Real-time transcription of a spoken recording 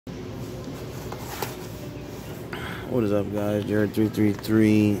What is up, guys?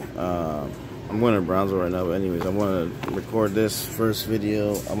 Jared333. I'm going to Brownsville right now, but anyways, I want to record this first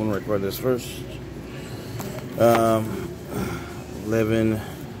video. I'm going to record this first.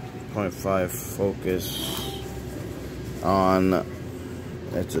 11.5 focus on,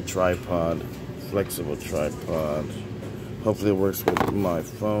 it's a tripod, flexible tripod. Hopefully it works with my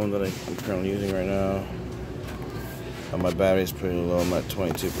phone that I'm currently using right now. My battery's pretty low, I'm at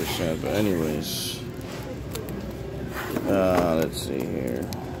 22%, but anyways. Let's see here.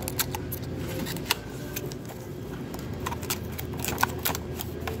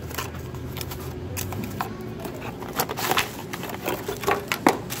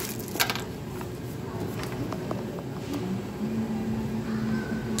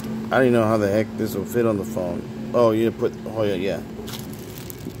 I don't even know how the heck this will fit on the phone. Oh, you put, oh yeah.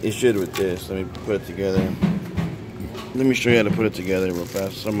 It should with this. Let me put it together. Let me show you how to put it together real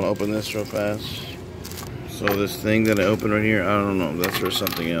fast. So I'm gonna open this real fast. So this thing that I opened right here, I don't know, that's for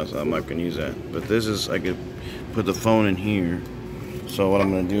something else. I'm not gonna use that. But this is, I could put the phone in here. So what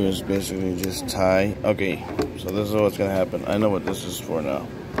I'm gonna do is basically just tie. Okay, so this is what's gonna happen. I know what this is for now.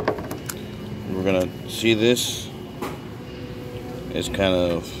 We're gonna see this. It's kind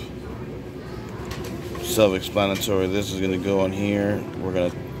of self-explanatory. This is gonna go on here. We're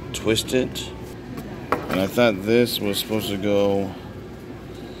gonna twist it. And I thought this was supposed to go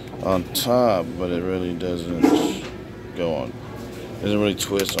on top, but it really doesn't go on. It doesn't really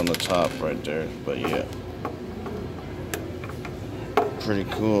twist on the top right there, but yeah. Pretty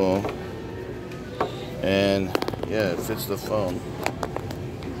cool. And yeah, it fits the phone.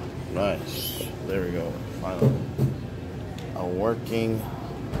 Nice. There we go. Finally. A working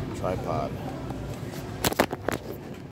tripod.